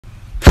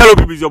Hello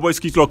people, it's your boy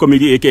Skitlaw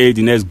Comedy aka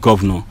the next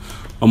governor.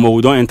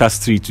 We don't enter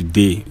street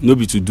today, no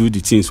be to do the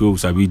things we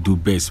sabi do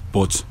best,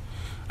 but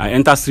I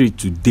enter street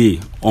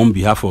today on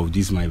behalf of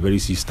this my very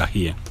sister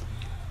here.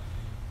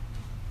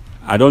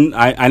 I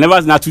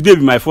never, now today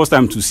be my first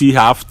time to see her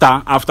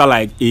after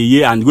like a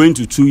year and going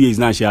to 2 years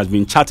now. She has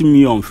been chatting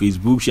me on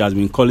Facebook, she has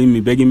been calling me,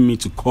 begging me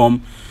to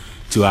come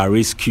to her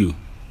rescue.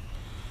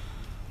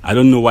 I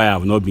don't know why I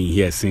have not been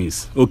here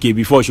since. Okay,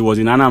 before she was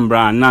in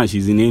Anambra and now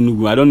she's in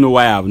Enugu. I don't know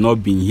why I have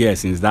not been here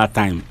since that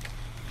time.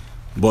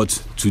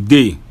 But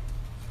today,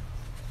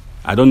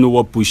 I don't know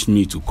what pushed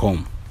me to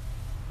come.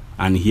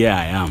 And here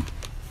I am.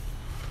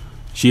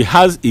 She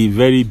has a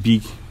very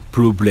big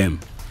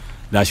problem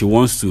that she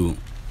wants to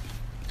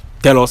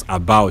tell us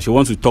about. She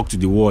wants to talk to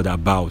the world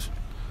about.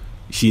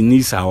 She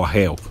needs our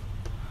help.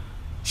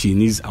 She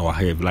needs our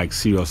help, like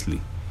seriously.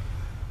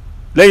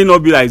 Let it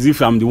not be like as if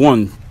I'm the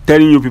one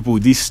telling you people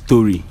this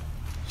story.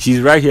 She's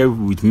right here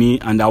with me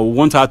and I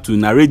want her to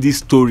narrate this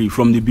story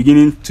from the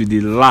beginning to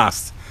the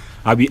last.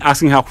 I'll be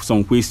asking her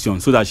some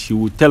questions so that she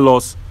will tell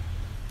us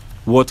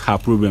what her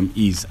problem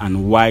is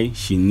and why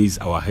she needs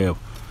our help.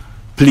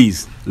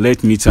 Please,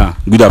 let's meet her.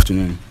 Good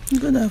afternoon.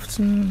 Good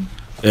afternoon.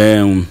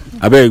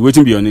 I beg, what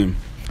will be your name?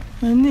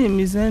 My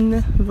name is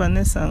Eneh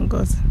Vanessa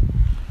Ngozi.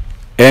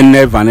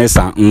 Eneh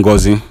Vanessa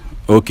Ngozi.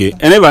 Okay.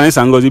 Eneh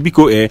Vanessa Ngozi,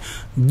 because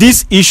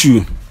this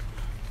issue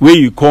where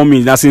you call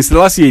me, that since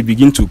last year you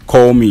begin to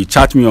call me,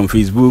 chat me on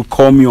Facebook,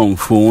 call me on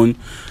phone.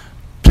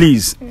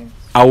 Please, yes.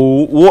 I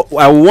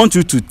want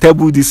you to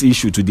table this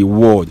issue to the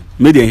world.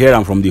 May they hear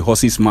them from the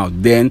horse's mouth.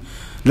 Then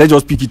let's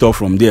just pick it up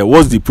from there.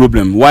 What's the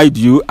problem? Why do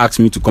you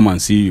ask me to come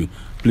and see you?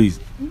 Please.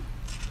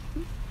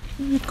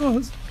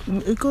 Because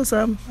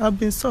I've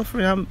been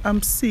suffering.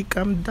 I'm sick.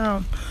 I'm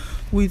down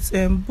with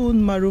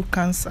bone marrow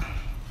cancer.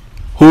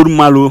 Bone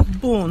marrow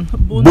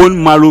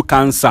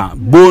cancer.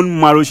 Bone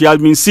marrow. She has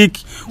been sick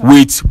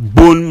with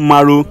bone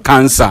marrow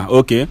cancer.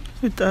 Okay.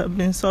 I've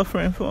been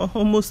suffering for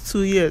almost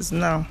 2 years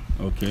now.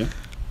 Okay.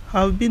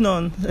 I've been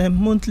on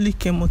monthly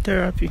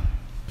chemotherapy.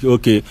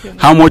 Okay.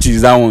 How much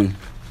is that one?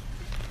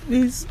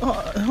 It's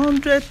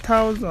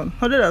 100,000,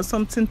 100 and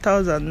something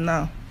thousand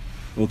now.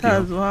 Okay.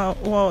 That's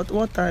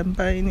what I'm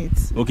buying it.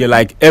 Okay,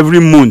 like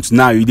every month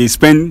now they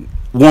spend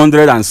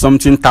 100 and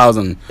something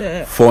thousand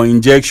for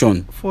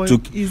injection. For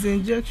his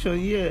injection,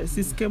 yes,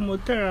 it's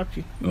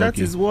chemotherapy. Okay. That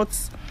is what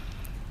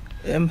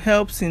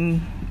helps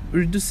in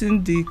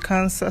reducing the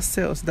cancer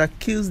cells, that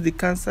kills the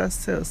cancer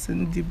cells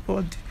in the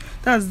body.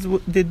 That's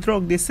the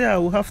drug. They say I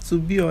will have to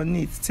be on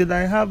it till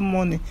I have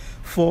money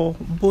for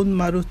bone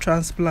marrow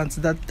transplant.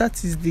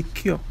 That is the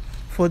cure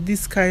for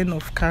this kind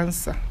of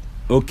cancer.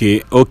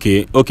 Okay.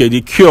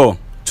 The cure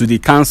to the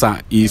cancer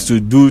is to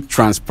do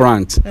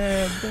transplant.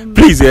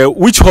 Please,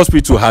 which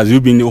hospital has you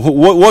been?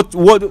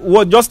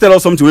 What? Just tell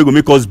us something we go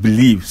make us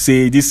believe.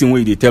 Say this thing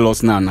way they tell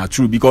us now, not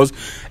true. Because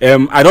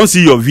I don't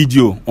see your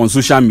video on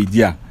social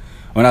media.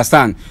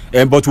 Understand?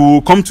 But we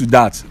will come to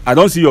that. I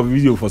don't see your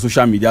video for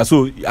social media,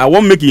 so I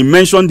won't make you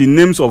mention the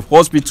names of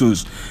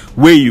hospitals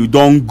where you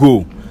don't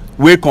go.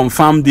 We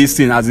confirm this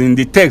thing, as in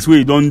the text where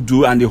you don't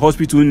do, and the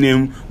hospital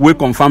name we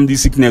confirm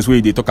this sickness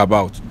where they talk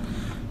about.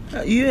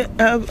 Yeah,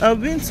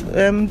 I've been to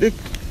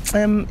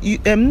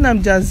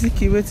Nnamdi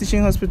Azikiwe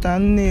Teaching Hospital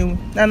in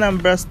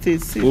Anambra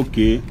State.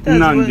 Okay,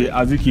 Nnamdi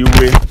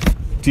Azikiwe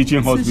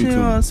Teaching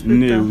Hospital.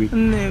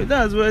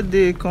 That's where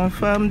they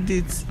confirmed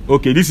it.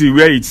 Okay, this is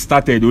where it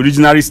started,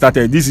 originally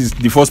started. This is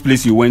the first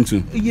place you went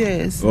to?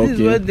 Yes, okay. This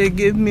is where they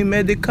gave me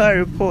medical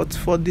report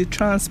for the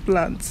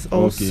transplant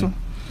also.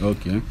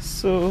 Okay.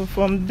 So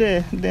from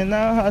there, they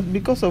now had,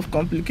 because of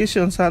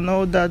complications and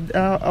all that,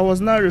 I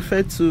was now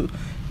referred to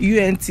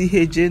UNTH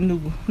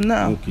Enugu.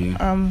 Now,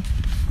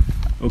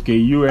 okay,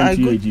 UNTH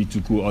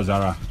Ituku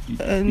Ozara.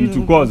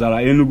 Ituku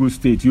Ozara, Enugu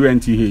State,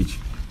 UNTH.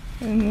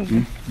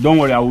 Don't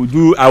worry, I will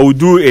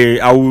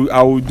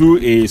do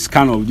a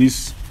scan of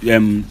this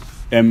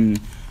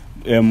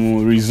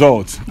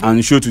result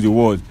and show to the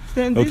world.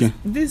 Then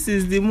this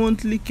is the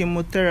monthly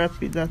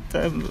chemotherapy that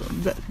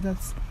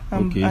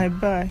I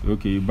buy.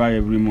 Okay, you buy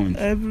every month.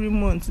 Every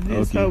month.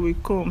 This is how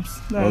it comes.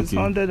 That's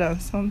 100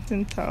 and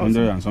something thousand.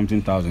 100 and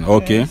something thousand.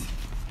 Okay. Yes.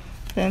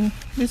 Then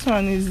this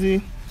one is the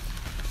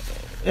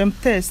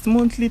test,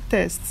 monthly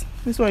test.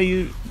 This one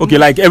you. Okay,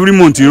 like every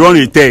month you run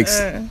a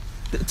test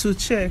to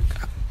check.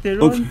 They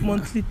run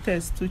monthly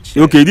test to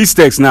check. Okay, this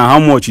test now, how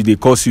much they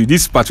cost you?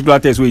 This particular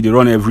test where they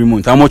run every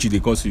month, how much they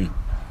cost you?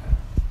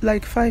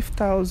 Like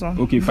 5,000.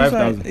 Okay,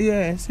 5,000.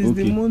 Yes, it's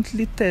the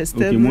monthly test.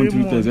 Okay,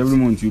 monthly test every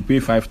month. You pay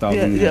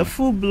 5,000. Yeah,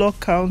 full blood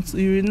count,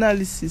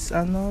 urinalysis,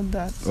 and all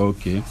that.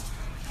 Okay.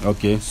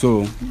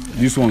 So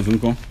this one's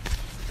income.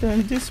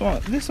 Then this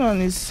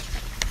one is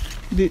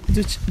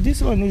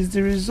this one is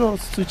the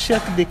results to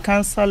check the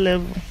cancer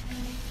level.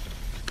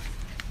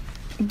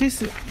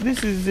 This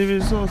is the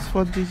results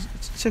for the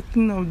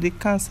checking of the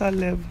cancer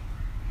level.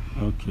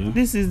 Okay.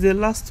 This is the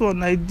last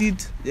one I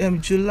did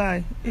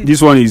July.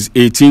 This one is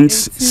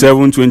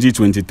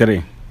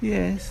 18/7/2023.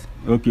 Yes.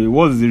 Okay,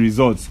 what's the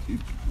results?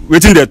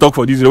 Wetin they talk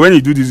for this? When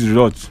you do this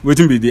result,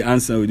 wetin be the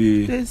answer?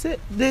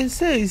 They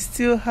say it's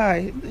still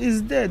high.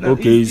 It's there now.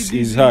 Okay,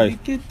 it's high.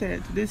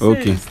 Indicated. They say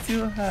Okay. it's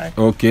still high.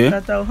 Okay.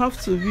 That I'll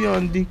have to be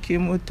on the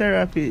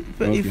chemotherapy.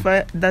 But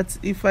Okay.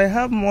 if I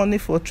have money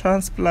for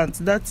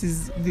transplant, that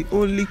is the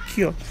only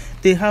cure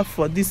they have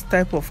for this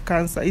type of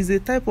cancer. It's a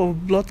type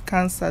of blood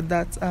cancer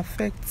that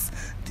affects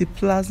the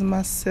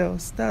plasma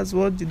cells. That's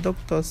what the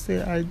doctor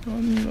say. I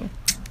don't know.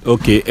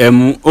 Okay.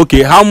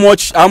 Okay. How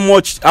much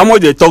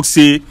they talk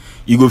say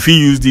you go fit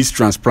use this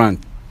transplant?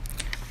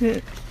 Yeah.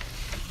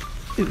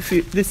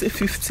 They say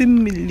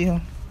 15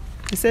 million.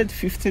 They said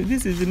 15.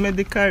 This is the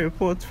medical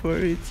report for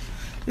it.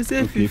 They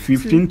say Okay,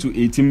 15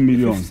 to 18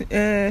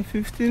 million.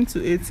 15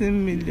 to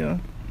 18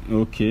 million.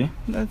 Okay.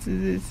 That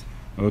is it.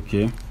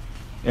 Okay.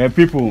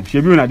 People,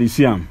 shebi una dey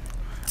see am.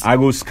 I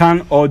go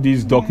scan all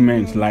these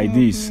documents like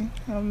this.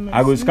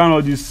 I go scan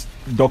all these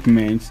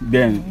documents,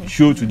 then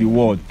show to the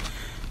world.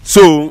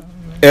 So,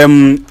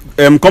 come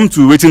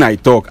to wetin I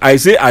talk. I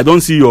say I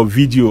don't see your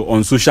video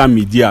on social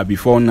media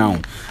before now.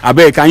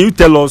 Abeg, can you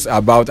tell us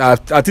about?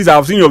 At least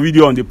I've seen your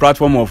video on the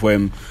platform of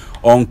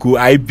Uncle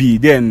IB.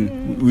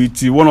 Then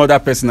with one other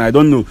person, I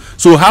don't know.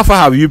 So, how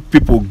far have you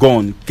people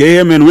gone?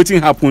 KMN,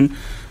 wetin happened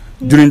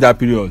during that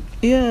period?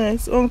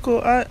 Yes,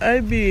 Uncle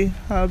IB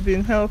have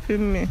been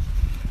helping me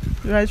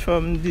right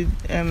from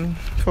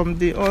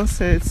the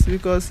onset,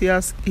 because he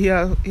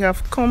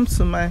have come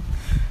to my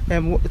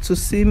to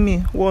see me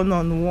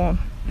one-on-one.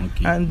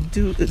 Okay. And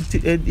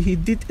he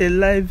did a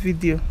live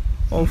video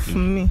of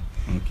me.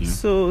 Okay.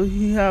 So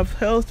he have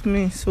helped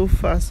me so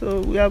far.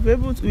 So we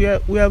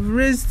have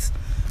raised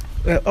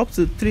up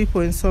to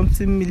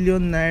 3-point-something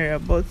million naira.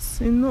 But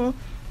you know,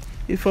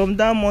 from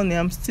that money,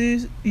 I'm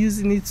still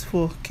using it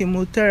for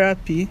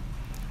chemotherapy,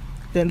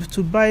 then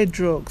to buy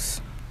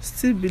drugs.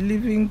 Still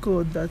believing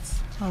God that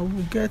I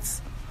will get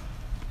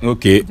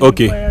the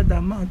required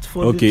amount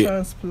for the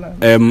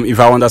transplant. If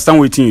I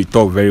understand wetin you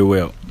talk very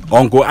well,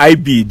 Uncle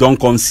IB don't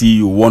come see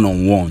you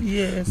one-on-one.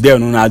 Yes.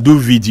 Then una do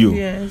video.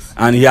 Yes.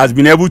 And he has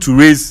been able to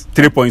raise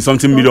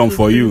 3-point-something million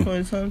for you.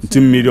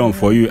 2 million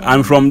for you.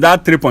 And from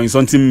that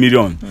 3-point-something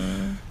million,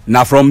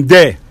 now from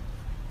there,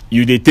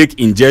 you they take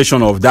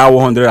injection of that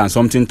 100 and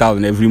something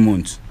thousand every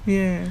month.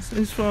 Yes,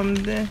 it's from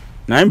there.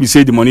 Now him be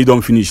say the money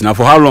don't finish. Now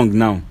for how long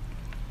now?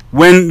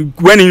 When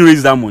he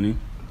raise that money?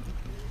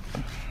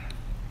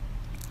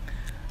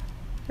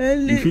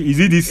 Is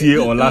it this year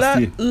or last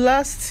year?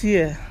 Last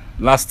year.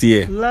 Last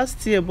year.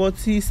 Last year, but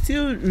he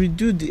still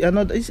reduced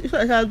another. He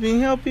has been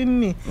helping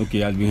me. Okay,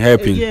 he has been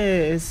helping.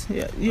 Yes,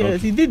 yes. Okay.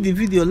 He did the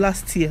video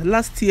last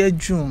year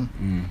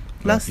June.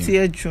 Last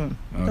year June.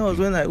 Okay. That was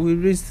when we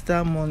raised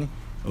that money.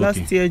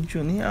 Last year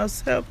June. He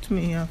has helped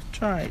me. He has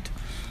tried.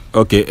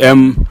 Okay.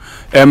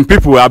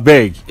 People are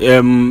beg.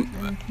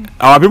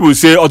 Our people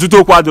say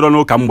otuto kwadro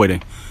no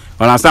kamwede.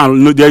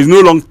 Understand? No, there is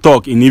no long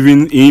talk in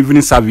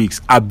evening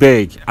service. I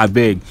beg.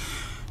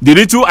 The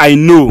little I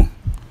know,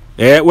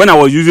 when I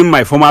was using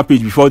my former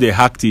page before they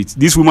hacked it,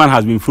 this woman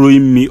has been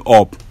following me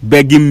up,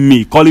 begging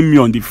me, calling me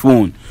on the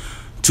phone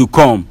to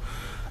come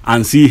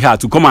and see her,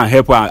 to come and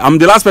help her. I'm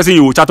the last person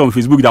you will chat on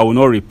Facebook that will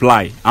not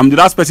reply. I'm the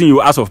last person you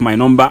will ask of my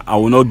number. I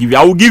will not give you.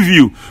 I will give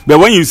you, but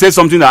when you say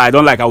something that I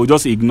don't like, I will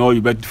just ignore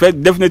you. But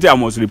definitely I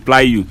must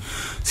reply you.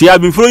 She has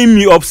been following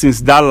me up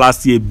since that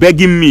last year,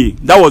 begging me.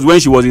 That was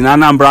when she was in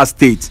Anambra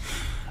State.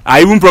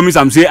 I even promised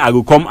I'm saying I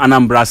will come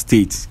Anambra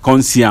State,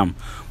 Consiam.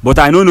 But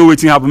I don't know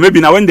what happened.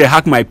 Maybe now when they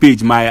hack my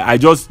page,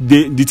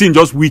 the thing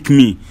just weak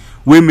me,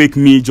 will make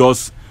me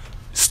just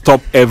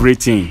stop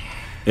everything.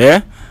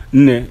 Yeah.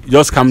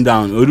 Just calm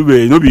down.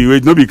 No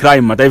be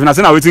crying matter. If I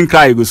say na waiting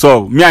cry, you go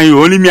solve. Me and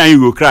you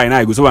go cry now.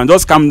 You go solve. And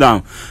just calm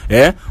down.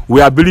 Yeah,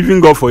 we are believing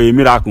God for a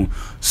miracle.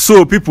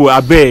 So people, I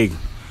beg.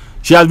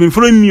 She has been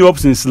following me up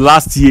since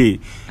last year.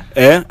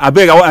 I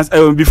beg.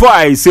 Before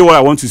I say what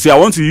I want to say, I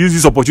want to use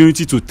this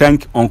opportunity to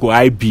thank Uncle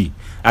IB.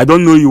 I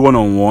don't know you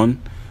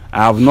one-on-one.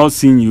 I have not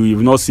seen you.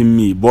 You've not seen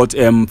me. But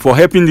for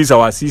helping this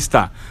our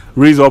sister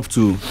raise up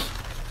to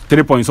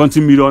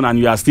 3-point-something million, and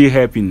you are still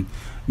helping.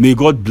 May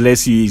God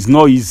bless you. It's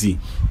not easy.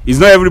 It's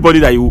not everybody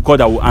that you will call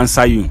that will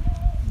answer you.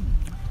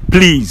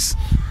 Please,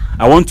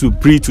 I want to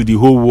pray to the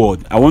whole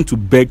world. I want to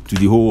beg to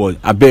the whole world.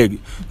 I beg.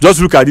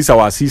 Just look at this,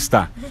 our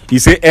sister. He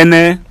say,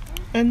 Eneh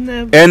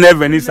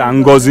Vanessa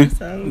Ngozi.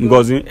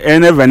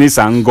 Eneh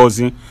Vanessa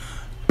Ngozi.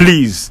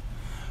 Please,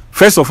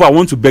 first of all, I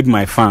want to beg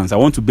my fans. I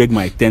want to beg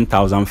my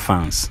 10,000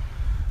 fans.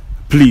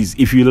 Please,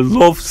 if you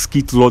love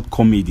skit Lord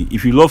comedy,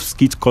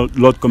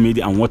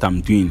 and what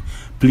I'm doing,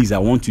 please, I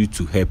want you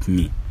to help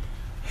me.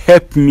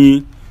 Help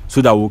me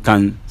so that we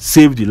can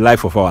save the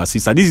life of our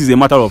sister. This is a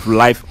matter of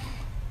life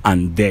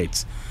and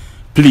death.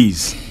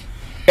 Please,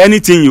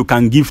 anything you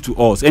can give to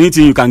us,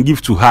 anything you can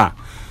give to her,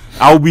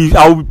 I will be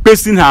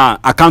pasting her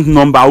account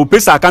number. I will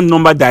paste her account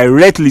number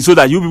directly so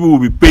that you people will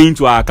be paying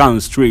to her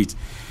account straight.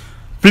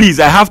 Please,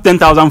 I have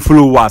 10,000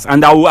 followers,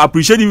 and I will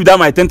appreciate if that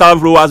my 10,000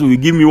 followers will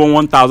give me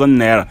 1,000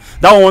 naira.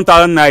 That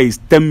 1,000 naira is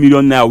 10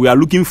 million naira. We are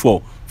looking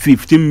for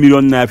 15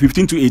 million naira,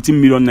 15 to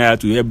 18 million naira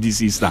to help this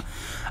sister.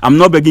 I'm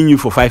not begging you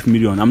for 5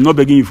 million. I'm not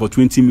begging you for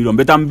 20 million.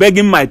 But I'm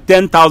begging my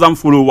 10,000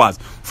 followers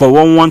for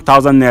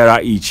 1,000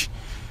 naira each.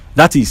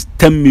 That is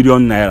 10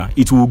 million naira.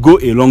 It will go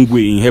a long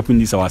way in helping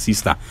this our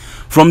sister.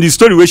 From the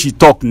story where she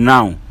talked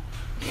now,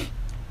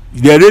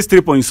 they raised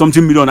 3 point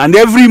something million, and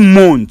every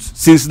month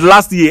since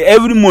last year,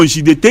 every month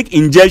they take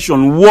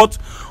injection worth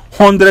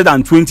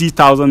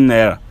 120,000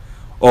 naira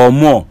or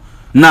more.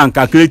 Now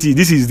calculate it.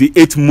 This is the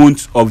 8th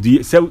month of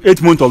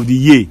the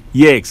year.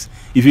 Yes,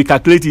 if you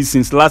calculate it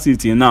since last year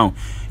till now,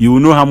 you will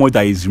know how much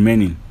that is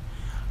remaining.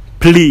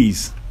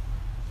 Please,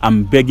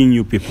 I'm begging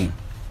you people,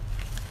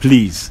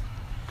 please,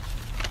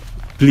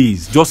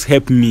 just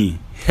help me,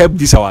 help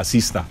this our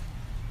sister.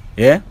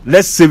 Yeah,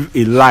 let's save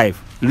a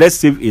life. Let's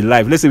save a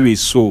life. Let's save a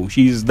soul.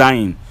 She is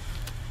dying.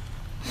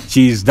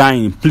 She is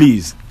dying.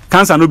 Please,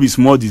 cancer no be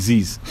small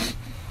disease.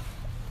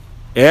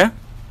 Yeah,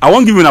 I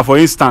won't give you now. For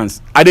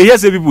instance, I dey hear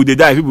say people they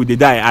die. People they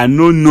die. I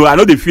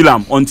know they feel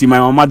am until my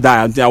mama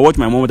die. Until I watch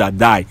my mama that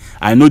die,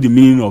 I know the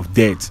meaning of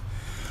death.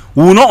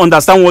 We will not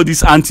understand what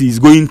this auntie is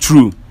going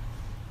through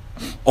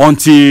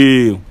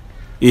until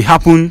it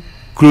happen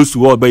close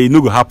to us. But it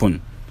no go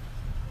happen.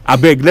 I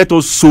beg, let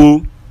us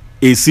sow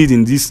a seed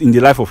in the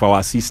life of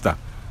our sister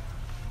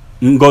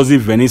Ngozi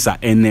Vanessa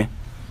Eneh.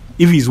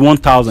 If it's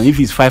 1,000, if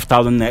it's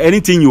 5,000,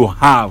 anything you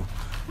have,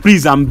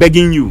 please, I'm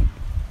begging you.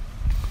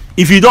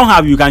 If you don't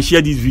have, you can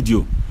share this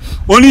video.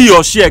 Only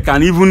your share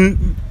can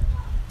even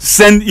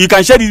send. You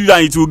can share this video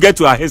and it will get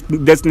to our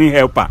destiny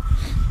helper.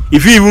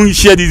 If you even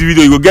share this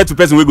video, you will get to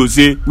person who will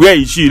say, where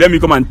is she? Let me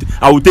come and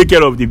I will take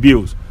care of the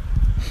bills.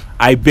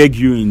 I beg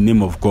you in the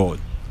name of God.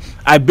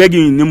 I beg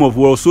you in the name of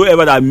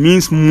whatsoever that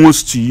means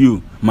most to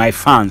you, my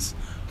fans.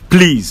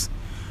 Please,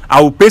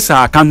 I will paste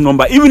her account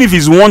number. Even if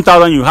it's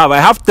 1,000 you have, I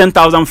have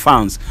 10,000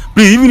 fans.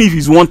 Please, even if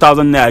it's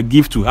 1,000 naira,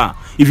 give to her.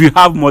 If you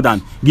have more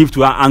than, give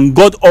to her. And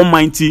God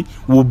Almighty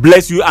will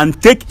bless you and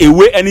take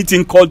away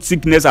anything called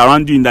sickness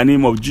around you in the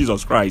name of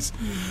Jesus Christ.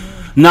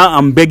 Mm-hmm. Now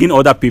I'm begging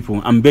other people.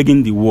 I'm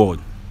begging the world.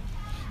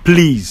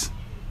 Please,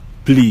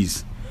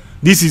 please.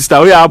 This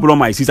sister, where I brought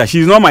my sister.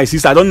 She's not my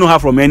sister. I don't know her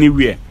from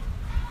anywhere.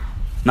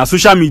 Now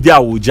social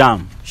media will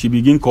jam. She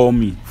begin call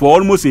me for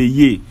almost a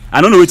year.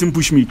 I don't know wetin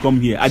push me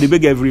come here. I dey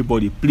beg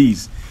everybody,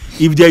 please.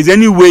 If there is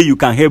any way you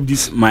can help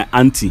this my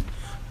auntie,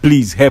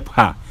 please help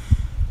her.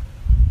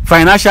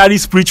 Financially,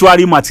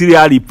 spiritually,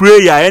 materially,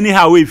 prayer,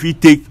 anyhow if you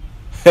take,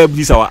 help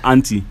this our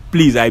auntie.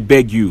 Please, I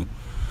beg you.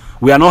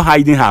 We are not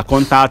hiding her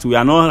contact. We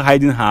are not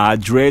hiding her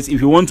address. If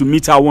you want to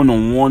meet her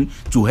one-on-one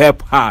to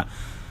help her,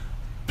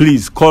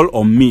 please call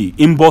on me,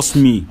 inbox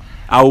me.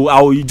 I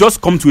will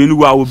just come to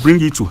anywhere. I will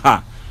bring it to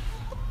her.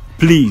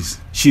 Please,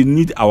 she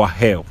need our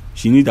help.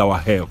 She need our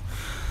help.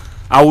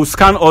 I will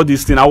scan all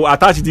these things. I will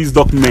attach these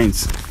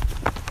documents.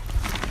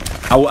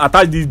 I will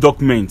attach these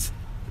documents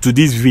to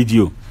this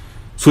video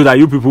so that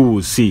you people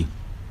will see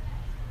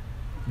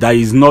that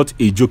is not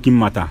a joking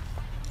matter.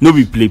 No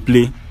be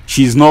play.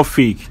 She is not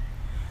fake.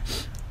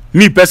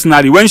 Me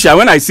personally, when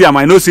I see her,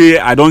 I know say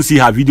I don't see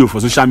her video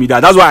for social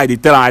media. That's why I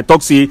tell her, I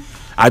talk say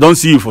I don't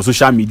see you for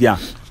social media.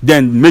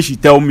 Then make she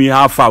tell me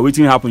how far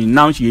wetin happening.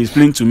 Now she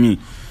explained to me.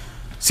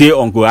 Say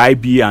Uncle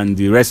IB and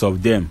the rest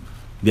of them,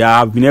 they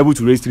have been able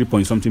to raise 3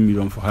 point something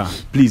million for her.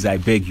 Please, I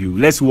beg you,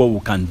 let's see what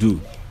we can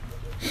do,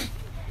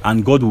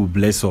 and God will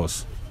bless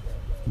us.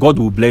 God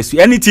will bless you.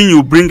 Anything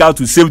you bring out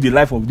to save the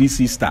life of this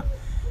sister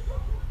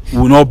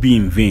will not be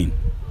in vain.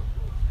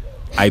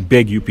 I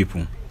beg you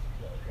people,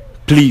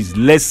 please,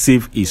 let's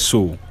save a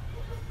soul.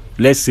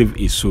 Let's save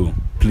a soul,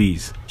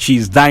 please. She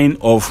is dying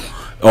of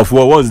what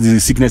was the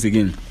sickness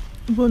again?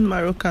 Bone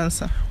marrow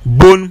cancer.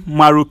 Bone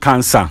marrow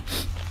cancer.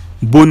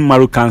 Bone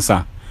marrow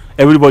cancer.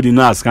 Everybody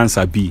knows as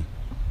cancer B.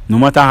 No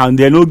matter how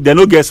they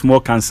no get small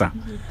cancer.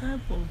 It's a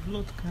type of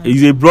blood cancer.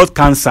 It's a blood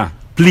cancer.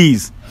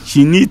 Please,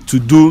 she need to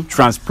do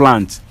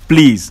transplant.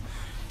 Please,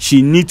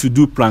 she need to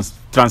do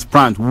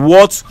transplant.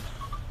 What?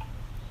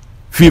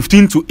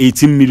 15 to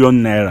 18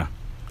 million naira.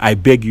 I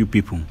beg you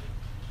people.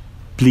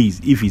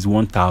 Please, if it's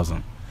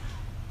 1,000,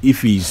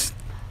 if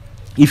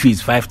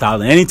it's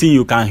 5,000, anything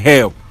you can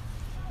help.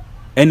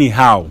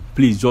 Anyhow,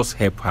 please just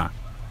help her.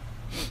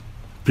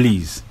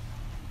 Please.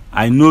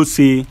 I know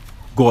say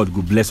God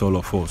will bless all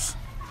of us.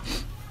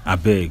 I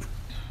beg.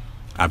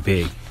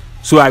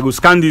 So I go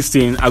scan this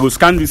thing. I go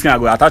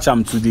attach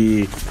them to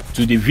the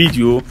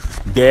video.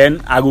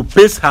 Then I will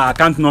paste her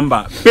account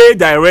number. Pay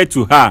direct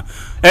to her.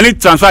 Any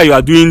transfer you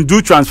are doing,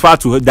 do transfer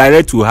to her,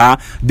 direct to her.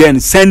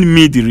 Then send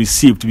me the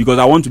receipt because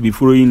I want to be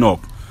following up.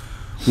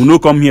 We'll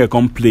not come here,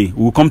 come play.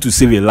 We'll come to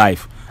save a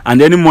life.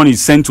 And any money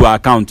sent to her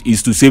account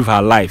is to save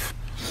her life.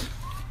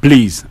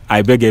 Please,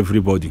 I beg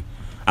everybody.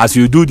 As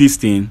you do this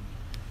thing,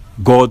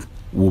 God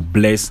will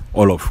bless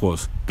all of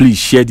us. Please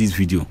share this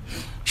video.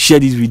 Share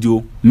this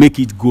video. Make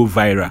it go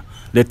viral.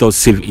 Let us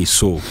save a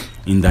soul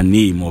in the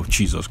name of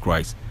Jesus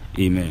Christ.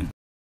 Amen.